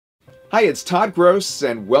Hi, it's Todd Gross,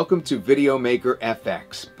 and welcome to Video Maker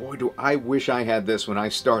FX. Boy, do I wish I had this when I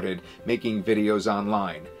started making videos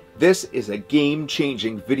online. This is a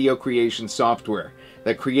game-changing video creation software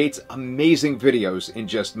that creates amazing videos in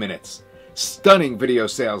just minutes. Stunning video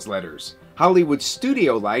sales letters, Hollywood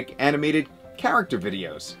studio-like animated character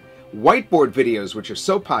videos, whiteboard videos which are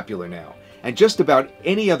so popular now, and just about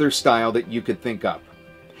any other style that you could think up.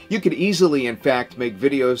 You could easily, in fact, make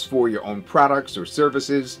videos for your own products or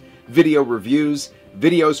services, video reviews,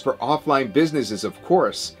 videos for offline businesses, of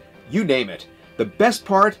course, you name it. The best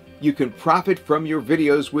part, you can profit from your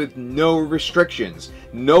videos with no restrictions,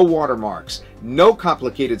 no watermarks, no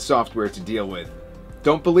complicated software to deal with.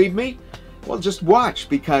 Don't believe me? Well, just watch,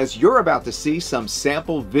 because you're about to see some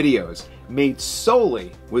sample videos made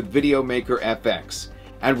solely with Video Maker FX.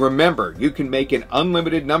 And remember, you can make an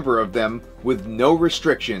unlimited number of them with no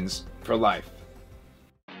restrictions for life.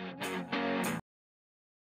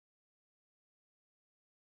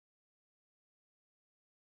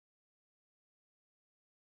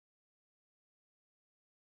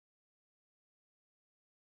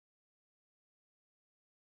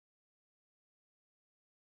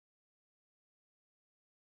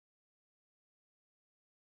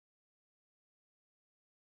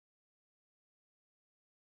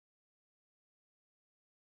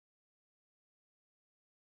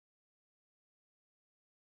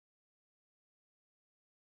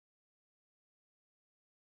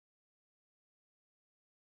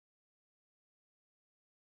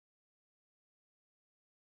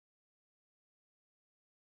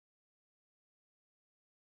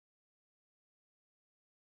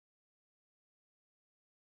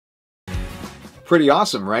 Pretty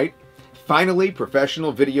awesome, right? Finally,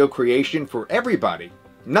 professional video creation for everybody.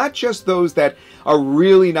 Not just those that are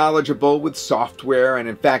really knowledgeable with software and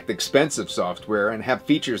in fact expensive software and have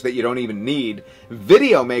features that you don't even need.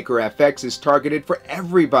 Video Maker FX is targeted for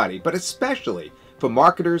everybody, but especially for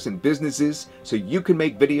marketers and businesses, so you can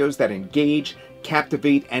make videos that engage,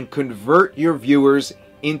 captivate, and convert your viewers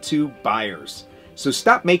into buyers. So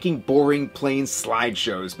stop making boring, plain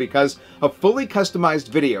slideshows, because a fully customized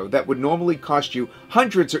video that would normally cost you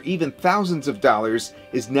hundreds or even thousands of dollars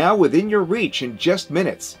is now within your reach in just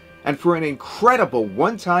minutes, and for an incredible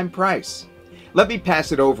one-time price. Let me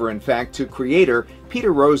pass it over, in fact, to creator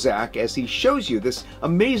Peter Roszak as he shows you this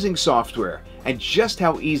amazing software and just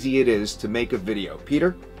how easy it is to make a video.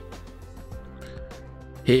 Peter?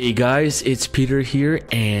 Hey guys, it's Peter here,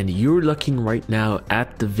 and you're looking right now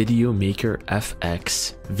at the Video Maker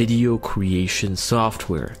FX video creation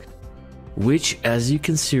software, which, as you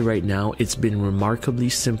can see right now, it's been remarkably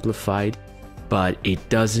simplified, but it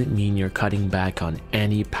doesn't mean you're cutting back on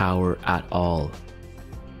any power at all.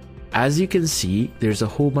 As you can see, there's a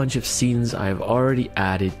whole bunch of scenes I've already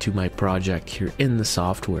added to my project here in the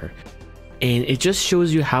software. And it just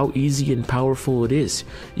shows you how easy and powerful it is.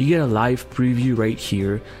 You get a live preview right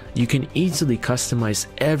here. You can easily customize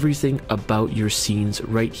everything about your scenes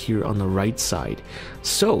right here on the right side.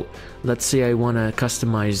 So let's say I want to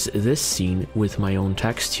customize this scene with my own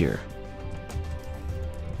text here.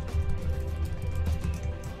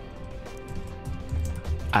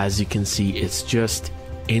 As you can see, it's just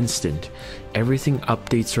instant. Everything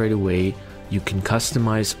updates right away. You can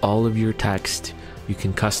customize all of your text. You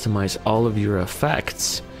can customize all of your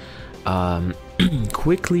effects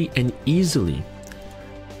quickly and easily.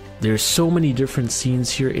 There's so many different scenes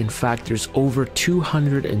here. In fact, there's over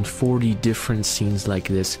 240 different scenes like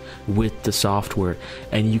this with the software,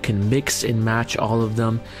 and you can mix and match all of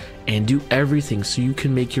them and do everything so you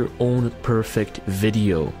can make your own perfect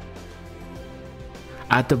video.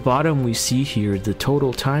 At the bottom, we see here the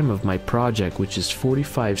total time of my project, which is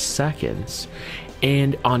 45 seconds.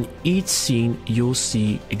 And on each scene, you'll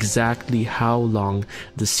see exactly how long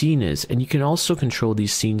the scene is. And you can also control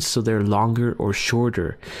these scenes so they're longer or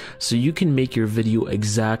shorter. So you can make your video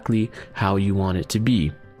exactly how you want it to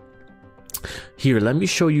be. Here, let me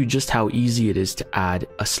show you just how easy it is to add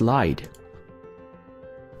a slide.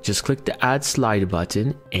 Just click the Add Slide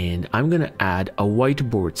button, and I'm going to add a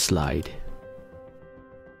whiteboard slide.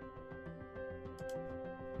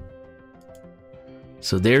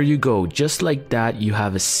 So there you go, just like that, you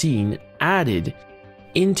have a scene added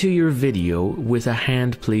into your video with a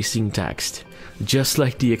hand placing text, just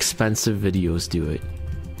like the expensive videos do it.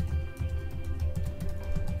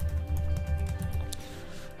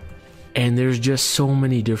 And there's just so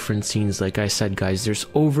many different scenes. Like I said, guys, there's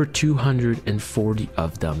over 240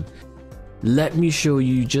 of them. Let me show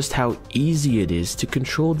you just how easy it is to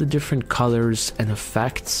control the different colors and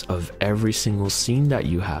effects of every single scene that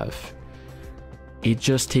you have. It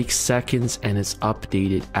just takes seconds and it's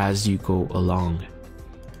updated as you go along.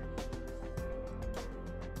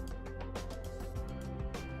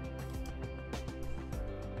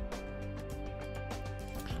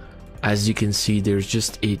 As you can see, there's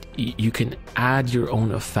just you can add your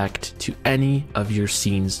own effect to any of your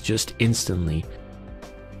scenes just instantly.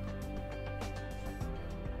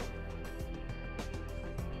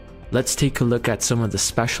 Let's take a look at some of the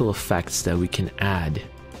special effects that we can add.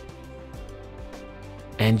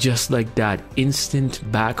 And just like that, instant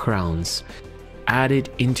backgrounds added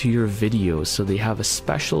into your video so they have a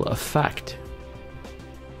special effect.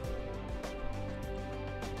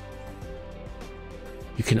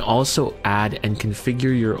 You can also add and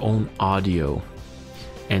configure your own audio,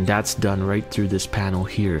 and that's done right through this panel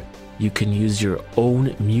here. You can use your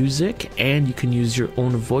own music and you can use your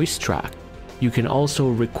own voice track. You can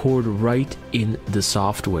also record right in the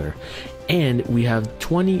software, and we have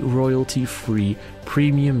 20 royalty-free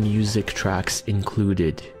premium music tracks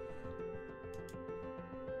included.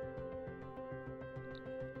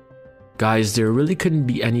 Guys, there really couldn't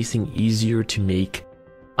be anything easier to make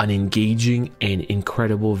an engaging and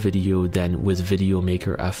incredible video than with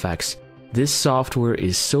VideoMaker FX. This software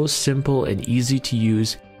is so simple and easy to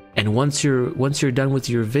use, and once you're done with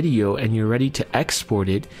your video and you're ready to export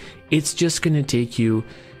it, it's just going to take you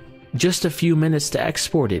just a few minutes to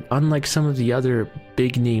export it, unlike some of the other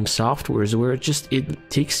big name softwares where it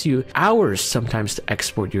takes you hours sometimes to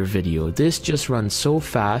export your video. This just runs so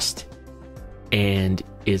fast and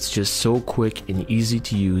it's just so quick and easy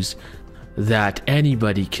to use that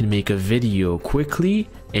anybody can make a video quickly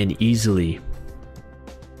and easily.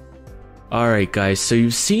 Alright guys, so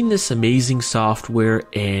you've seen this amazing software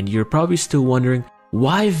and you're probably still wondering,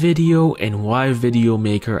 why video and why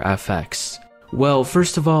VideoMaker FX? Well,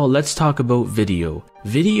 first of all, let's talk about video.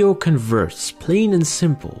 Video converts, plain and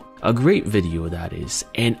simple. A great video, that is,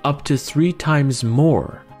 and up to 3 times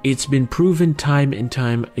more. It's been proven time and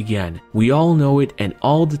time again. We all know it, and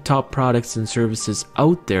all the top products and services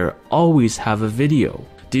out there always have a video.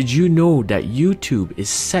 Did you know that YouTube is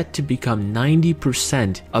set to become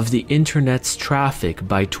 90% of the internet's traffic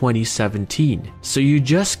by 2017? So you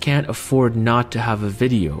just can't afford not to have a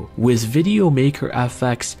video. With VideoMaker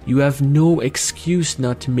FX, you have no excuse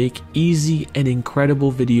not to make easy and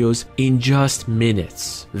incredible videos in just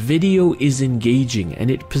minutes. Video is engaging and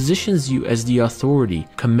it positions you as the authority,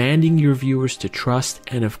 commanding your viewers to trust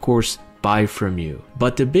and of course buy from you.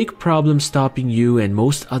 But the big problem stopping you and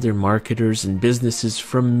most other marketers and businesses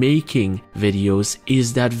from making videos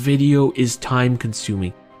is that video is time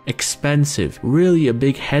consuming, expensive, really a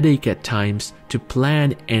big headache at times to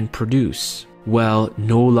plan and produce. Well,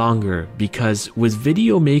 no longer, because with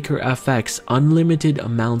VideoMaker FX, unlimited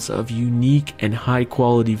amounts of unique and high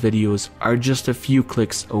quality videos are just a few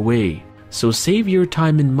clicks away. So save your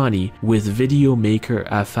time and money with VideoMaker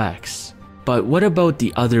FX. But what about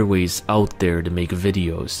the other ways out there to make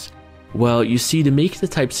videos? Well, you see, to make the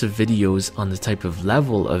types of videos on the type of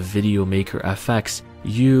level of VideoMaker FX,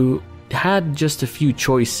 you had just a few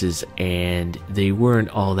choices and they weren't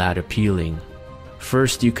all that appealing.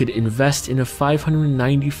 First, you could invest in a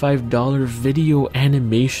 $595 video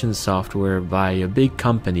animation software by a big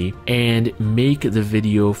company and make the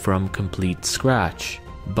video from complete scratch.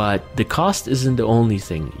 But the cost isn't the only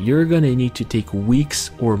thing. You're gonna need to take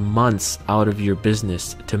weeks or months out of your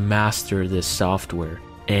business to master this software.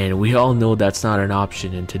 And we all know that's not an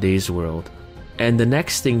option in today's world. And the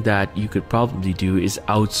next thing that you could probably do is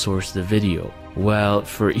outsource the video. Well,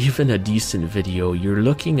 for even a decent video, you're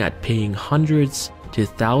looking at paying hundreds to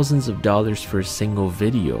thousands of dollars for a single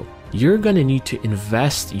video. You're gonna need to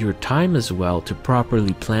invest your time as well to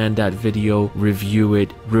properly plan that video, review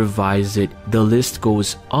it, revise it, the list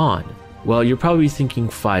goes on. Well, you're probably thinking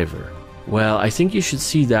Fiverr. Well, I think you should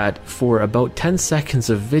see that for about 10 seconds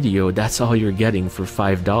of video, that's all you're getting for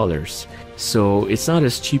 $5. So it's not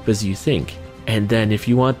as cheap as you think. And then if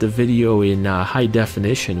you want the video in high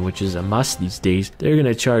definition, which is a must these days, they're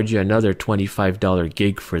gonna charge you another $25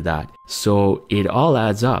 gig for that. So it all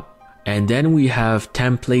adds up. And then we have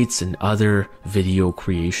templates and other video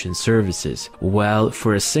creation services. Well,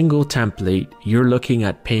 for a single template, you're looking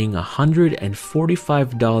at paying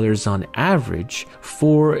 $145 on average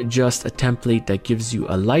for just a template that gives you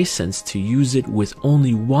a license to use it with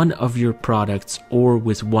only one of your products or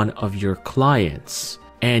with one of your clients.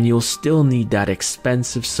 And you'll still need that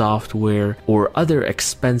expensive software or other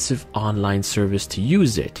expensive online service to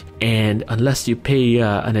use it. And unless you pay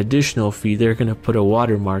an additional fee, they're going to put a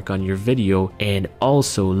watermark on your video and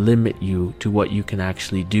also limit you to what you can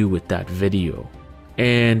actually do with that video.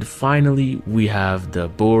 And finally, we have the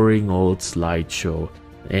boring old slideshow.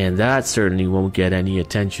 And that certainly won't get any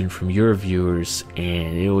attention from your viewers,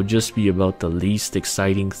 and it will just be about the least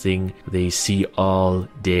exciting thing they see all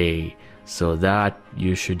day. So that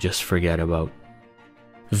you should just forget about.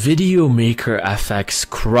 Video Maker FX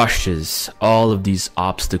crushes all of these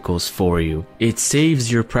obstacles for you. It saves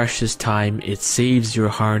your precious time, it saves your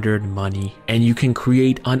hard-earned money, and you can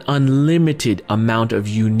create an unlimited amount of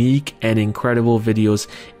unique and incredible videos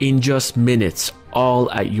in just minutes, all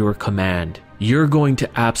at your command. You're going to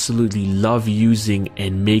absolutely love using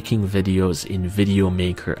and making videos in Video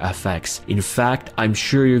Maker FX. In fact, I'm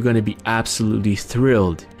sure you're going to be absolutely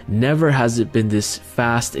thrilled. Never has it been this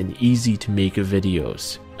fast and easy to make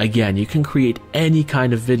videos. Again, you can create any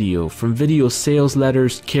kind of video, from video sales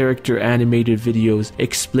letters, character animated videos,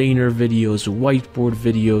 explainer videos, whiteboard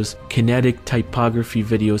videos, kinetic typography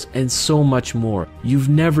videos, and so much more. You've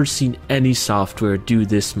never seen any software do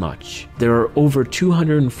this much. There are over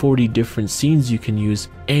 240 different scenes you can use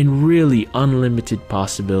and really unlimited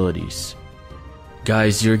possibilities.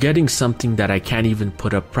 Guys, you're getting something that I can't even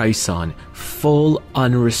put a price on. Full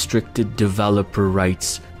unrestricted developer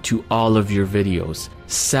rights to all of your videos.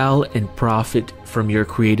 Sell and profit from your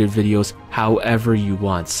created videos however you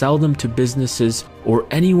want. Sell them to businesses or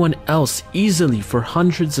anyone else easily for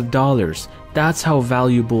hundreds of dollars. That's how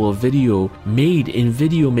valuable a video made in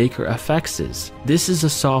Video Maker FX is. This is a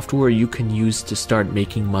software you can use to start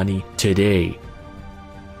making money today.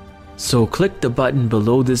 So click the button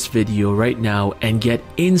below this video right now and get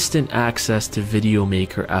instant access to Video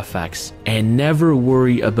Maker FX. And never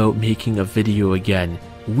worry about making a video again.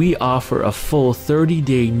 We offer a full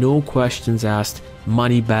 30-day no questions asked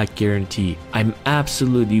money back guarantee. I'm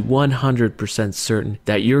absolutely 100% certain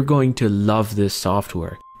that you're going to love this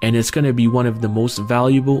software, and it's going to be one of the most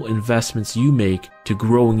valuable investments you make to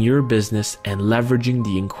growing your business and leveraging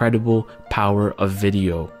the incredible power of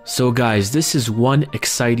video. So guys, this is one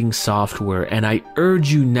exciting software, and I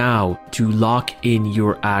urge you now to lock in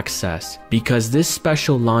your access, because this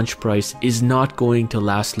special launch price is not going to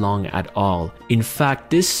last long at all. In fact,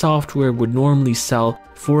 this software would normally sell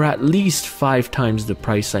for at least 5 times the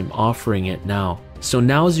price I'm offering it now. So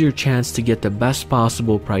now's your chance to get the best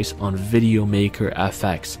possible price on Video Maker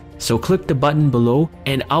FX. So click the button below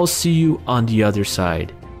and I'll see you on the other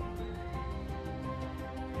side.